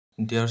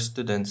Dear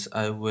students,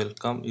 I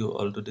welcome you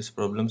all to this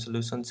problem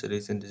solution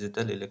series in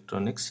digital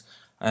electronics.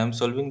 I am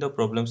solving the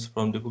problems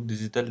from the book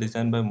Digital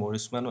Design by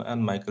Maurice Mano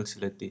and Michael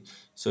Siletti.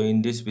 So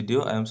in this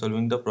video, I am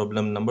solving the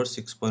problem number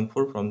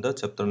 6.4 from the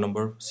chapter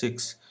number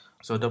 6.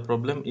 So the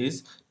problem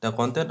is the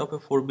content of a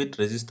 4-bit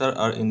register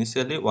are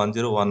initially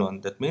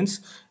 1011. That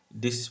means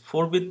this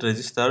 4-bit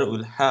register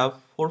will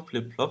have 4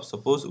 flip-flops.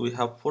 Suppose we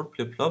have 4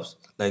 flip-flops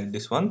like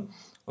this one.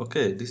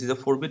 Okay, this is a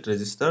 4-bit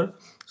register.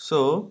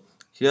 So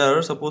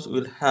here suppose we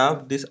will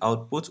have this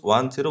outputs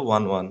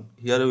 1011.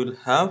 Here we will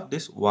have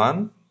this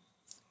 1.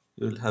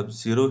 You will have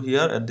 0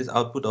 here at this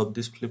output of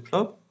this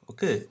flip-flop.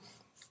 Okay,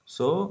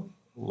 so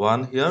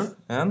 1 here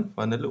and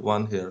finally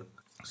 1 here.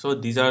 So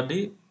these are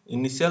the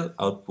initial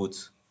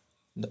outputs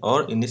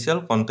or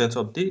initial contents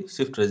of the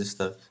shift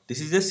register. This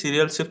is a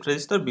serial shift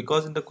register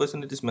because in the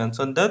question it is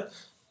mentioned that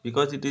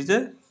because it is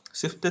a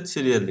shifted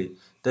serially,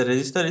 the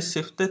register is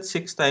shifted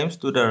 6 times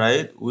to the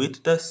right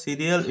with the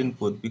serial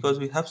input, because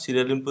we have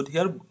serial input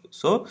here,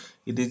 so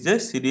it is a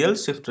serial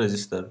shift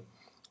register.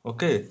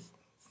 Okay,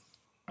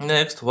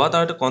 next, what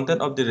are the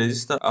content of the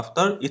register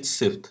after each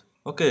shift?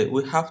 Okay,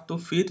 we have to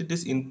feed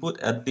this input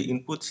at the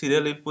input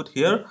serial input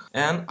here,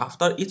 and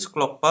after each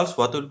clock pulse,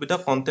 what will be the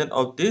content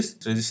of this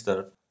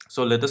register?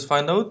 So let us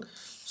find out.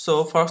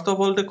 So first of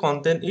all, the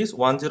content is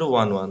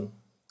 1011.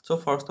 So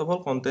first of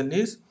all, content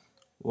is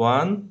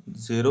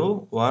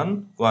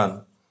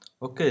 1011.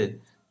 Okay,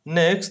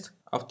 next,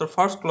 after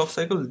first clock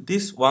cycle,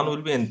 this one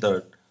will be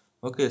entered.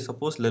 Okay,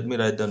 suppose let me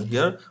write down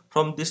here,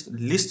 from this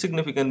least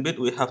significant bit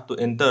we have to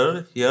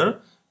enter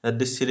here at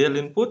the serial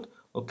input.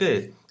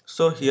 Okay,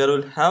 so here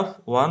we'll have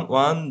 1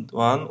 1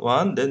 1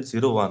 1, then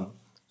 0 1.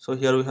 So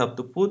here we have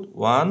to put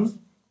 1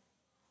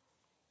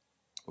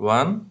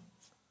 1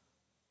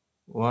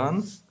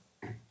 1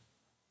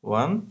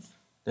 1,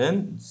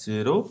 then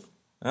 0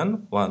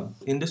 and 1.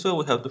 In this way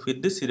we have to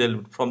fit this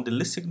serial from the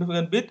least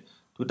significant bit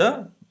to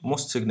the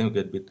most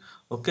significant bit.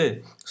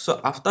 Okay, so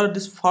after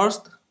this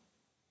first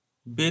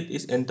bit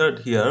is entered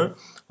here,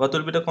 what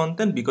will be the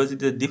content? Because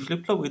it is a D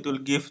flip-flop, it will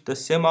give the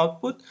same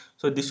output.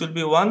 So this will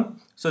be 1.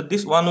 So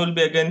this 1 will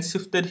be again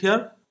shifted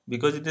here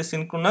because it is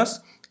synchronous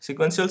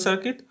sequential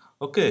circuit.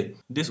 Okay,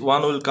 this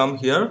 1 will come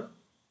here.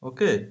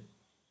 Okay,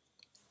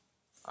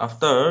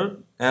 after,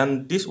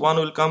 and this 1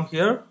 will come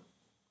here.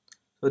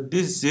 So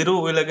this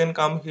 0 will again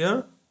come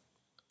here.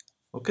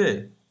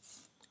 Okay,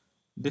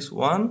 this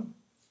 1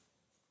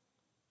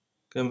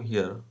 came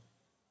here.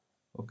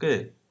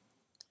 Okay,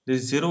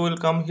 this 0 will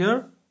come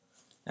here,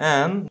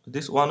 and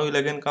this 1 will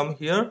again come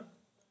here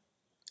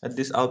at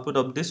this output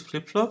of this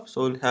flip-flop.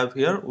 So we'll have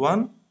here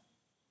 1.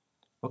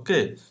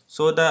 Okay,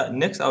 so the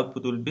next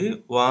output will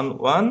be 1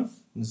 1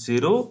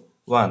 0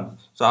 1.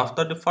 So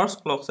after the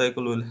first clock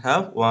cycle we'll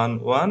have 1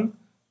 1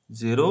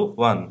 0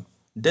 1.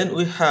 Then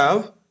we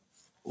have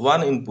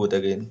one input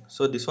again,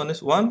 so this one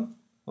is 1.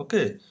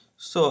 Okay,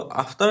 so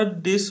after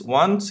this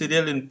one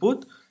serial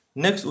input,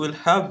 next we'll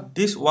have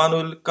this one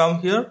will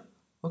come here.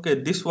 Okay,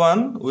 this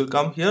one will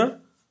come here,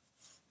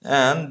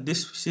 and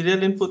this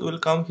serial input will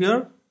come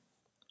here,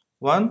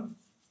 1,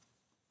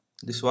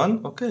 this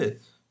one. Okay,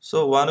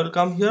 so 1 will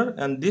come here,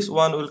 and this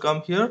one will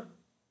come here,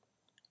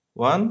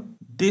 1,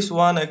 this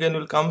one again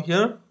will come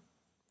here,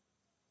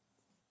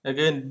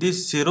 again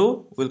this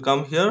 0 will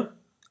come here.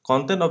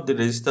 Content of the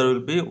register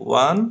will be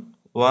 1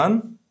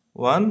 1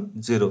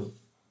 1 0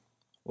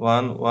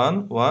 1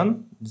 1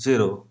 1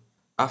 0.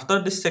 After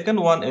the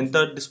second one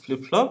entered this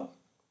flip-flop,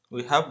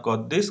 we have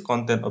got this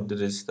content of the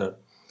register.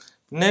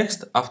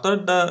 Next, after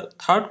the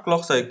third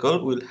clock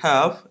cycle, we'll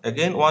have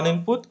again one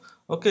input.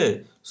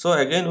 Okay, so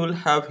again we'll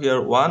have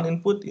here one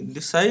input in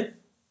this side.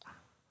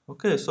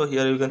 Okay, so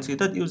here you can see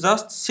that you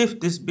just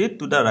shift this bit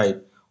to the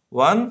right,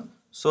 1.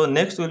 So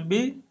next will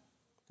be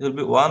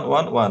 1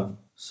 1 1.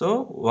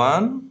 So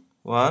 1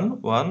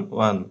 1 1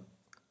 1.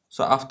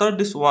 So after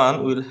this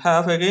 1 we will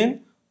have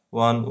again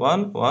 1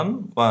 1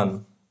 1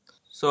 1.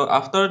 So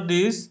after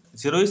this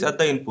 0 is at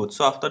the input,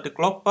 so after the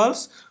clock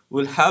pulse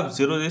we'll have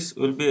 0. This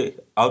will be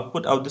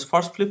output of this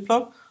first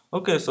flip-flop.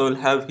 Okay, so we'll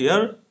have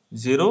here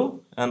 0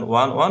 and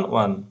 1 1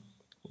 1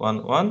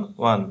 1 1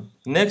 1.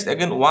 Next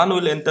again 1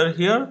 will enter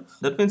here.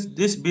 That means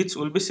these bits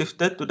will be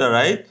shifted to the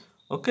right.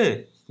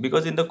 Okay,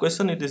 because in the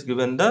question it is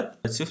given that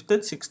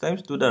shifted 6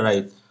 times to the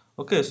right.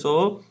 Okay,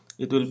 so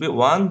it will be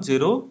 1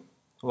 0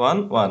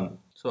 1 1.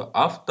 So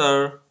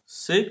after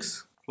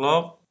 6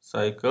 clock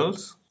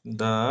cycles,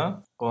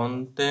 the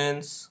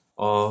contents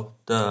of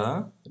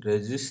the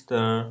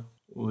register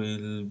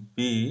will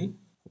be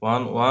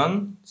 1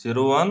 1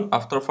 0 1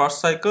 after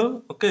first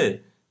cycle.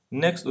 Okay,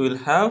 next we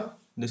will have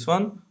this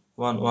one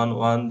 1 1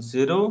 1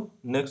 0.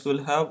 Next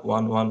we'll have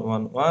 1 1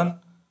 1 1.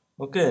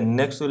 Okay,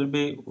 next will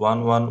be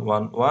 1 1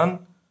 1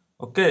 1.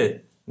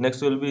 Okay,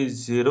 next will be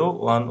 0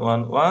 1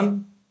 1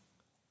 1.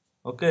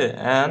 Okay,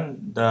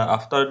 and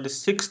after the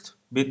sixth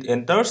bit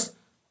enters,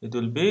 it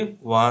will be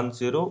 1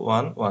 0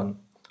 1 1.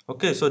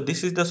 Okay, so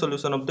this is the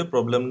solution of the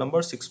problem number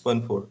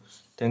 6.4.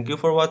 Thank you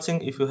for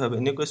watching. If you have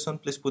any question,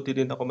 please put it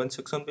in the comment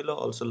section below.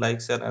 Also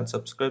like, share and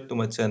subscribe to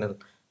my channel.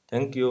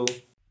 Thank you.